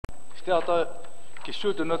Гэтэ одоо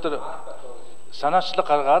гишүүд өнөөдөр санаачлаг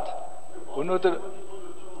гаргаад өнөөдөр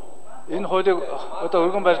энэ хуулийг одоо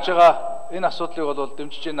өргөн барьж байгаа энэ асуудлыг бол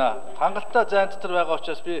дэмжиж байна. Хангалттай зайн дотор байгаа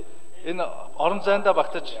учраас би энэ орон зайндаа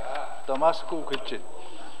багтаж одоо маск үг хэлж байна.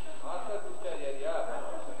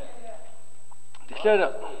 Тэгэхээр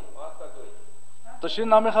одоо шинэ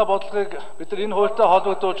намынхаа бодлогыг бид нар энэ хуультай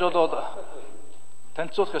холбогдуулж бол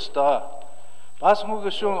танилцуулах ёстой. Бас хүн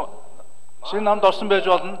гишүүн шинэ намд орсон байж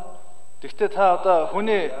болно. Гэхдээ та одоо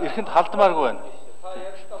хүний эрхэнд халдмааргүй байна.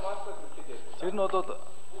 Тэр нь бол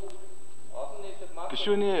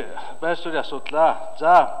гишүүний байр суурийн асуудлаа.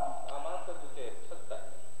 За.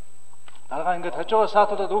 Дараагаа ингээд хажуугаар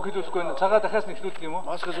саатуулаад үг хэлүүлэхгүй нь цагаа дахиад нь эхлүүлдэг юм уу?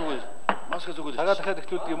 Маскаа зүгэл. Маскаа зүгэл. Цагаа дахиад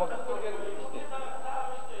эхлүүлдэг юм уу?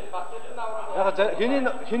 Яг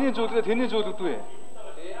хэний зүйлгээд хэний зүйлгдв вэ?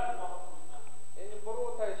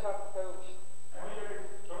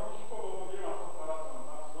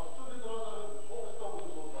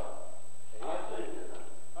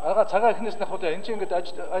 Ага цагаа эхнээс нь хаваа энэ чинь ингээд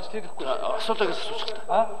ажил хийхгүй. Асуултаа гэж асууж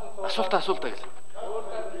та. Асуултаа гэж.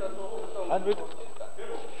 Ань бид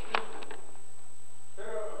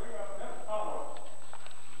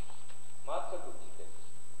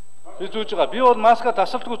би зүүж байгаа. Би бол маска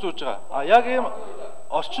тасалдгүй зүүж байгаа. Яг ийм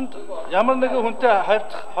орчинд ямар нэгэн хүнтэй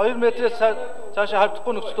хавьдах 2 метрээс цаашаа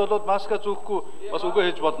хавьдахгүй нөхцөл бол маска зүүхгүй бас үгээ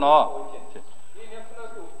хийж болно.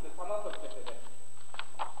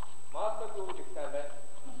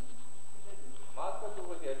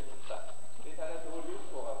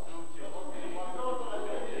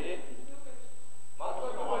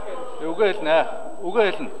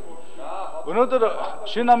 Үгээ хэлнэ. Өнөөдөр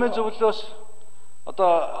шинэ намын зөвлөлөөс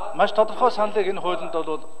одоо маш тодорхой саналыг энэ хуулинд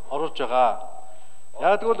бол оруулж байгаа.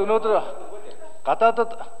 Яг тэгвэл өнөөдөр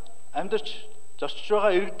гадаадад амьдарч зорчиж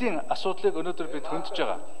байгаа иргэдийн асуудлыг өнөөдөр бид хөндөж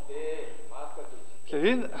байгаа. Тэгэхээр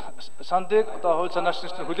энэ сандыг одоо хууль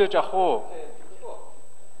санаачнаас хүлээж авах уу?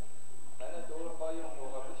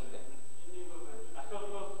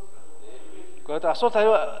 Гэхдээ асуулт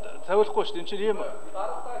тавиулахгүй шүү дээ. Энэ чинь ийм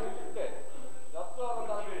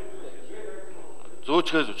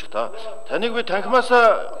зүүчгээ та. Таныг би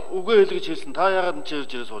танхимаасаа үгээ хэлгэж хэлсэн. Та яагаад энэ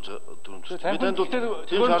чирж сууж дүрмж? Би танд бол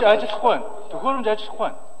төхөөрөмж ажиллахгүй байна. Төхөөрөмж ажиллахгүй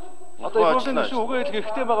байна. Одоо энэ үгийн үгээ хэлэх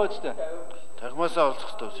хэрэгтэй байгаа үстэй. Танхимаасаа оролцох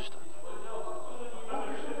хэрэгтэй байсан шүү дээ.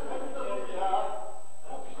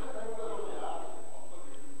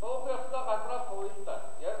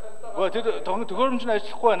 Тэр төхөөрөмж нь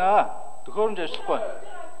ажиллахгүй байна. Төхөөрөмж ажиллахгүй байна.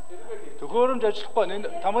 Төхөөрөмж ажиллахгүй байна. Энэ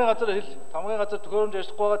тамгын газар төхөөрөмж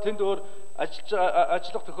ажиллахгүй байгаа. Тэнд өөр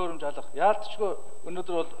ажиллах төхөөрөмж алга. Яалтчгүй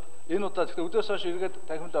өнөөдөр бол энэ удаа тэгэхээр өдөөс хойш эргээд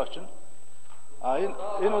танхимдаа очино.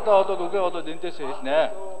 Энэ удаа бол үгээ бол эндээсээ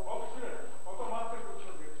хэлнэ.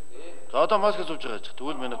 За одоо маска зүүж байгаа ч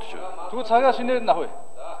тэгвэл минут шүү. Тэгвэл цагаа шинээр нь авъя.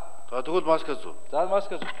 За тэгвэл маска зүү. За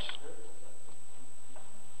маска зүүж.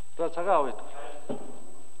 За цагаа авъя.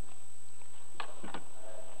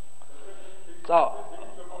 За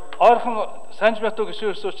ойрхон санж байтуу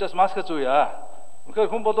гişүүр учраас маска зүүе. Үнэхээр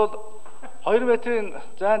хүн бол 2 метрийн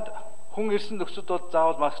зайд хүн ирсэн нөхцөд бол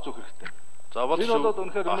заавал маск зүүх хэрэгтэй. За бол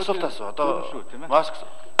асуулт асуу. Одоо маск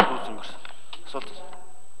зүүсэн гэсэн. Асуулт.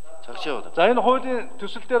 Цагшаа. За энэ хуулийн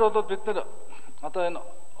төсөл дээр бол бид нар одоо энэ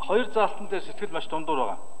 2 заалтан дээр сэтгэл маш дундуур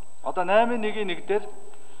байгаа. Одоо 8.1-1 дээр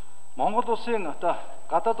Монгол улсын одоо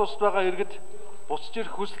гадаад улсад байгаа иргэд буцаж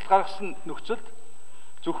ирэх хүсэлт гаргасан нөхцөлд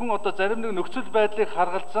зөвхөн одоо зарим нэг нөхцөл байдлыг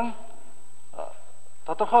харгалзан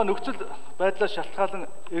тодорхой нөхцөл байдлаас шалтгаалan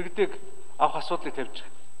иргэдийг авах асуудлыг тавьж байгаа.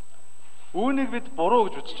 Үүнийг бид буруу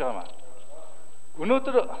гэж үзэж байгаа юм.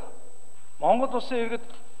 Өнөөдөр Монгол улсын иргэд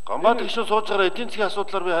гамбат гişүн сууж байгаа эдийн засгийн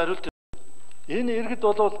асуудлаар би хариулт. Энэ иргэд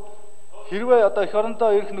бол хэрвээ одоо эх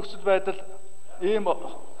орондоо ирэх нөхцөл байдал ийм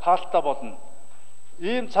хаалттай болно.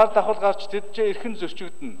 Ийм цар давхал гарч тэдчээ эрхэн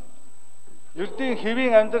зөрчигдөнө. Ердийн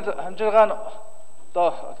хэвийн амьдрал хамжиргаа нь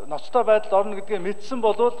одоо ноцтой байдал орно гэдгээ мэдсэн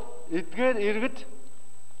болвол эдгээр иргэд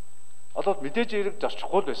одоо мэдээж ирэг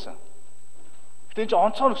зорчихгүй байсан. Гэтэ энэ чинь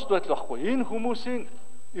онцгой нөхцөл байдал байхгүй. Энэ хүмүүсийн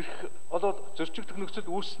ирэх одоо зөрчигдөх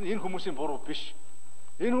нөхцөл үүссэн энэ хүмүүсийн буруу биш.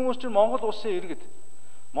 Энэ хүмүүс чинь Монгол улсын иргэд.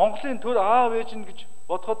 Монголын төр аав ээж нь гэж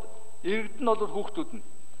бодоход иргэд нь бол хүүхдүүд нь.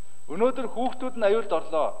 Өнөөдөр хүүхдүүд нь аюулд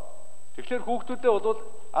орлоо. Тэгэхээр хүүхдүүдээ бол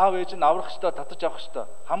аав ээж нь аврах ёстой, татаж авах ёстой,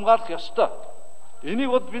 хамгаалах ёстой.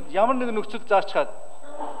 Энийг бол бид ямар нэгэн нөхцөл заачхаад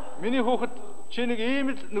миний хүүхэд чи нэг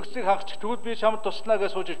ийм л нөхцөлийг хангах тэгвэл би чамд туслана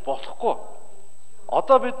гэж сууж болохгүй.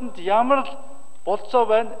 Одоо бидэнд ямар л болцоо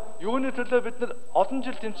байна. Юуны төлөө бид нар олон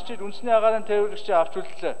жил тэмцэж үндэсний агаарын тээврэгчээ авч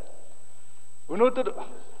үлдлээ. Өнөөдөр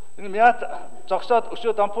энэ мят зогсоод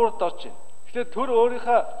өшөө дампуурд орж байна. Тэгэхээр төр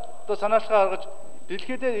өөрийнхөө одоо санаачлагаа гаргаж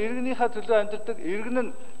дэлхийд иргэнийхээ төлөө амьдардаг иргэн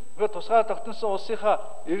нь Тэгэхээр тусгай тогтносон улсынхаа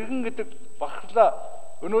иргэн гэдэг багтлаа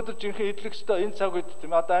өнөөдөр жинхэнэ эдлэх ёстой энэ цаг үед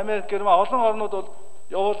тийм одоо Америк, Герман олон орнууд бол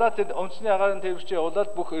явуулаад тэр үндэсний агаарын тээврчээ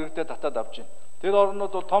явуулаад бүх иргэдэд татаад авч байна. Тэр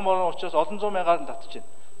орнууд бол том орн учраас олон зуун мянгаар нь татж байна.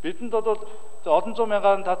 Бидэнд бол олон зуун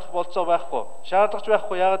мянгаар нь татах болцоо байхгүй. Шаардлагач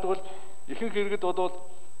байхгүй. Яагаад гэвэл ихэнх иргэд бол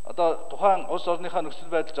одоо тухайн улс орныхаа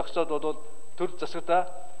нөхцөл байдал зохицоод бол төр засагдаа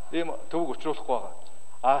ийм төвөг учруулахгүй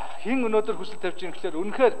байгаа. Хин өнөөдөр хүсэл тавьж байгаа гэхээр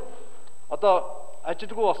үнэхээр одоо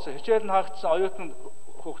ажилгүй болсон, хичээл нь хаагдсан оюутан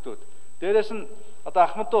хүүхдүүд. Дээрээс нь одоо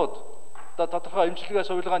ахмадууд одоо тодорхой эмчилгээ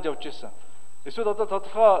сувилгаанд явж ирсэн. Эсвэл одоо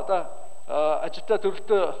тодорхой одоо ажилтаа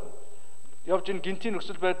төрөлтөө явж ин гинтийн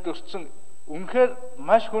нөхцөл байдал өртсөн үнэхээр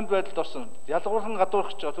маш хүнд байдалд орсон. Ялгуурхан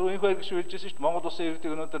гадуурх ч одоо энэ хоёр гişүү хэлжсэн шүү дээ. Монгол улсын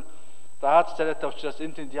иргэдэг өнөөдөр Аз царайтай учраас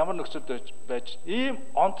энэ тэнд ямар нөхцөл байж ийм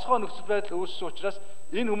онцгой нөхцөл байдал үүссэн учраас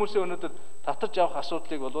энэ хүмүүсийн өнөөдөр татаж авах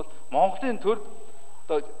асуудлыг бол Монголын төр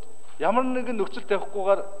одоо ямар нэгэн нөхцөл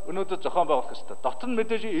тавихгүйгээр өнөөдөр зохион байгуулах ёстой. Дотор нь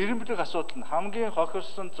мэдээж ирэмблэх асуудал нь хамгийн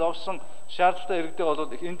хохирсон, зовсон шаардлагатай иргэдэг бол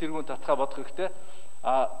энэ тэргүүн татхаа бодох хэрэгтэй.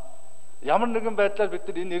 Ямар нэгэн байдлаар бид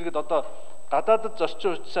нар энэ иргэд одоо гадаадд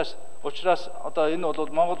зорчин учраас одоо энэ бол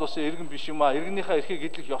Монгол улсын иргэн биш юм а, иргэнийхээ эрхийг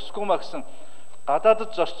эдлэх ёсгүй маа гэсэн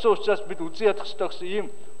гадаадд зорчин учраас бид үзэн ядах ёстой гэсэн ийм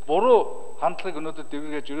буруу хандлагыг өнөөдөр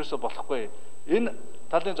дэврэгэж ерөөсө болохгүй. Энэ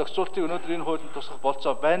талын зохицуултыг өнөөдөр энэ хуулинд тусгах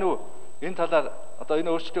болцоо байна уу? Энэ талаар одоо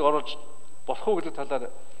энэ өөрчлөлтийг оруулж болох уу гэдэг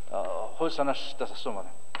талаар хууль санаачдаас асуумаар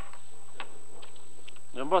байна.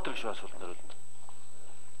 Ямбатар гişүү асуулт хариулна.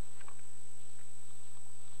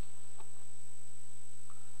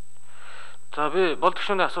 За би Болд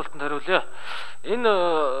гişүүний асуултанд хариулъя. Энэ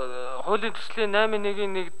хуулийн төслийн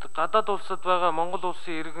 8.1-д гадаад улсад байгаа Монгол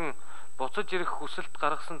улсын иргэн буцаж ирэх хүсэлт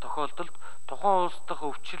гаргасан тохиолдолд тухайн улс дахь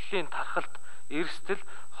өвчлөлийн тархалт, эрсдэл,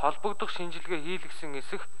 холбогдох шинжилгээ хийлгэсэн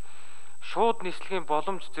эсэх шууд нийслэгийн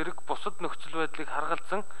боломж зэрэг бусад нөхцөл байдлыг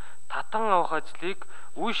харгалзан татан авах ажлыг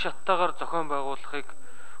үе шаттайгаар зохион байгуулахыг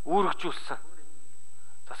үүргэжүүлсэн.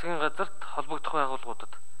 Засгийн газарт холбогдох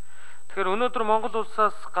байгууллагуудад. Тэгэхээр өнөөдөр Монгол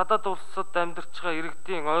улсаас гадаад улсад амьдарч байгаа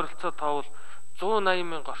иргэдийн ойролцоо тоовол 180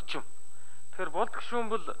 мянга орчим. Тэгэхээр Болд гişүүн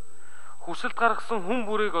бол хүсэлт гаргасан хүн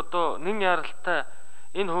бүрийг одоо нэн яралтай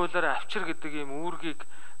энэ хуулиараа авчир гэдэг ийм үүргийг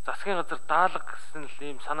засгийн газар даалга гэсэн л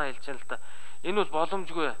ийм санаа хэлж байна л да. Энэ бол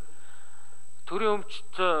боломжгүй. Төрийн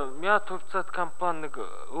өмчт Мят хувьцаат компани нэг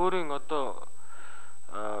өөрийн одоо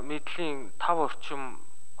мэдлийн 5 орчим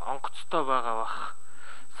онгоцтой байгаа бах.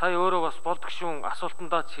 Сая өөрөө бас Болд гişүүн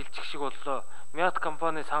асуултандаа ч хэлчих шиг боллоо. Мят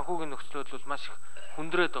компани санхүүгийн нөхцөл байдал маш их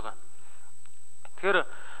хүндрээд байгаа. Тэгэхээр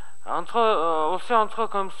улсын онцгой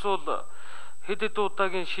комиссул хэд хэд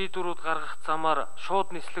удаагийн шийдвэрүүд гаргах замаар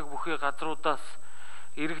шууд нислэг бүхий газруудаас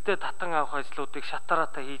иргэдэд татан авах ажлуудыг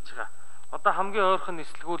шатараатай хийж байгаа. Одоо хамгийн ойрхон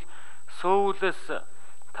нислэгүүл Сөүлээс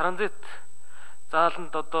транзит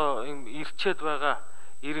зааланд одоо ирчээд байгаа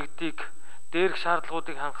иргэдийг дээрх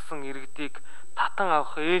шаардлагуудыг хангасан иргэдийг татан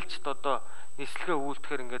авах ээлжид одоо нислэгээ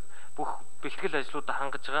үйлдэхээр ингээд бүх бэлтгэл ажлуудаа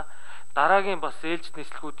хангаж байгаа. Дараагийн бас ээлжид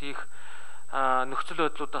нислэгүүд хийх нөхцөл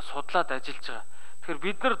байдлуудаа судлаад ажиллаж байгаа. Тэгэхээр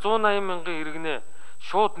бид нар 180 мянган иргэнэ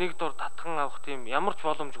шууд нэг дор татхан авах тийм ямар ч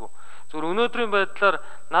боломжгүй. Зөвхөн өнөөдрийн байдлаар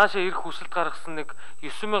наашаа ирэх хүсэлт гаргасан нэг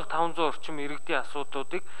 9500 орчим иргэдийн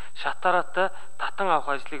асуудлуудыг шатараатай татан авах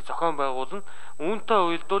ажлыг зохион байгуулна. Үүнтэй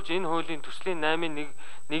уялдуулж энэ хуулийн төслийн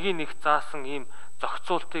 8.1-ийг заасан ийм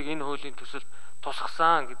зохицуултыг энэ хуулийн төсөлд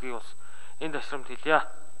тусгасан гэдгийг бас энэ ташрамд хэлье.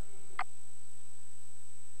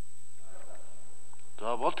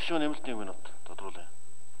 За Болд гişүүн нэмэлт 1 минут тодруулъя.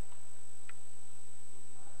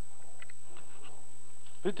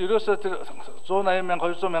 Бид ерөөсөө тэр 180 мянга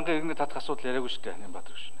 200 мянган иргэний татах асуудал яриаггүй шүү дээ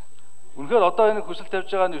Нямбатар гişүүн. Үнэхээр одоо энэ хүсэлт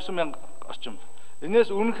тавьж байгаа нь 9 мянга орчим.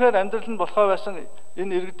 Энээс үнэхээр амьдрал нь болохоо байсан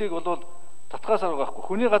энэ иргэдийг бол татхаас аргагүй.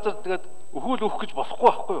 Хүний газар тэгээд өхөөл өөх гэж болохгүй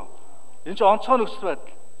байхгүй юу? Энэ чинь онцгой нөхцөл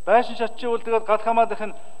байдал. Байшин шатчи бол тэгээд гал хамаадах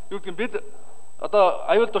нь юу гэдэг бид одоо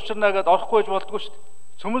аюулд учирнаа гэдээ орохгүй гэж болдгоо шүү дээ.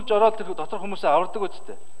 Цөмөлж ороод тэр дотор хүмүүсээ авардаг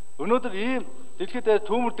үстэй. Өнөөдөр ийм дэлхийд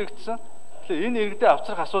түүмэрдэгдсэн энэ иргэдэд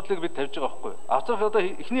авцрах асуудлыг бид тавьж байгаа байхгүй юу? Авцрах одоо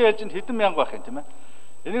эхний ээлжинд хэдэн мянга байх юм тийм ээ.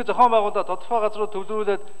 Энийг зохион байгуулаад тодорхой газрууд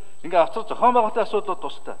төвлөрүүлээд ингээ авцрах зохион байгуулалтын асуудлууд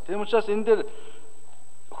тустай. Тийм учраас энэ дээр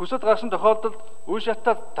хүсэлт гаргасан тохиолдолд үе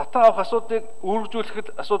шатаар татан авах асуудлыг үүргэжүүлэхэд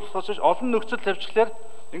асуудал болохоос олон нөхцөл тавьчихлаар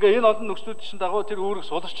ингээ энэ олон нөхцлүүдийн дагуу тэр үүрэг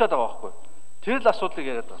суларчаад байгаа байхгүй юу? Тэр л асуудлыг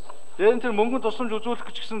яриад байгаа. Дээр нь тэр мөнгөнд тусламж үзүүлэх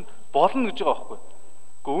гэж гисэн болно гэж байгаа байхгүй юу?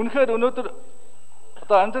 Гэхдээ үнэхээр өнөөдөр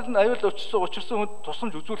одоо амьдрал нь аюул учирсан хүнд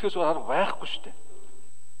тусламж үзүүлэхээс арга байхгүй шүү дээ.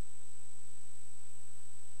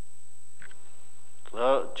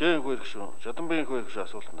 За Жээнгүй гişүү, Жаданбигийн гişүү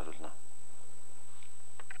асуултанд хариулна.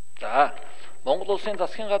 За Монгол улсын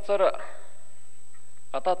засгийн газар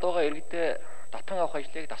гадаад байгаа иргэдэд татан авах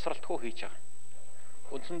ажлыг тасралтгүй хийж байгаа.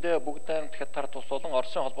 Үндсэндээ бүгд хятад тус болон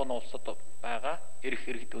Оросын холбооны улсад байгаа ирэх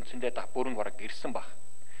иргэд үндсэндээ бүрэн бараг ирсэн баг.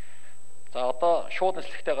 За одоо шууд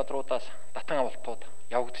нислэгтэй газруудаас татан авалтууд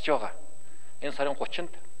явагдаж байгаа. Энэ сарын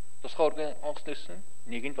 30-нд тусгай өргөн онгоц нэрсэн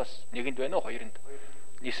нэгэнд байна уу, хоёрнд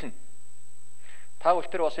нисэн. Та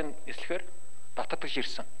бүхэн бас энэ нислэхээр татагдж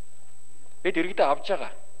ирсэн. Бид иргэдээ авж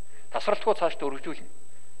байгаа. Тасралтгүй цаашдаа өргөжүүлнэ.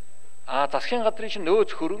 Засгийн газрын чинь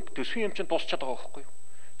нөөц хөрөнгө төсвийн юм чинь дуусчихад байгаа байхгүй юу?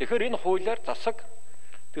 Тэгэхээр энэ хуулиар засаг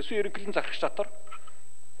төсвийн ерөнхийлөн захирагч дотор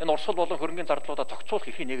энэ урсгал болон хөрөнгөний зардлуудаа зохицуулах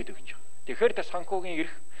эрхийг нээгээд өгч байгаа. Тэгэхээр тэр санхүүгийн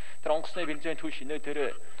эрх, тэр онгоцны бензин түн шинэ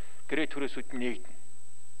тэр гэрээ төрөөсүүд нээгдэнэ.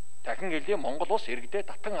 Дахин хэлээ Монгол улс иргэдээ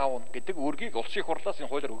татан аавна гэдэг үүргийг улсын хурлаас энэ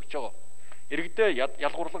хуулиар өгж байгаа. Иргэдээ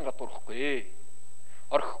ялгуурлан гадуурхгүй.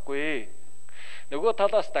 Орхихгүй. Нөгөө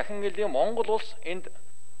талаас дахин хэлээ Монгол улс энд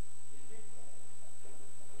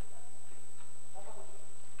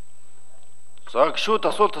За гişүүд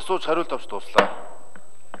асуулт асууж хариулт авч дууслаа.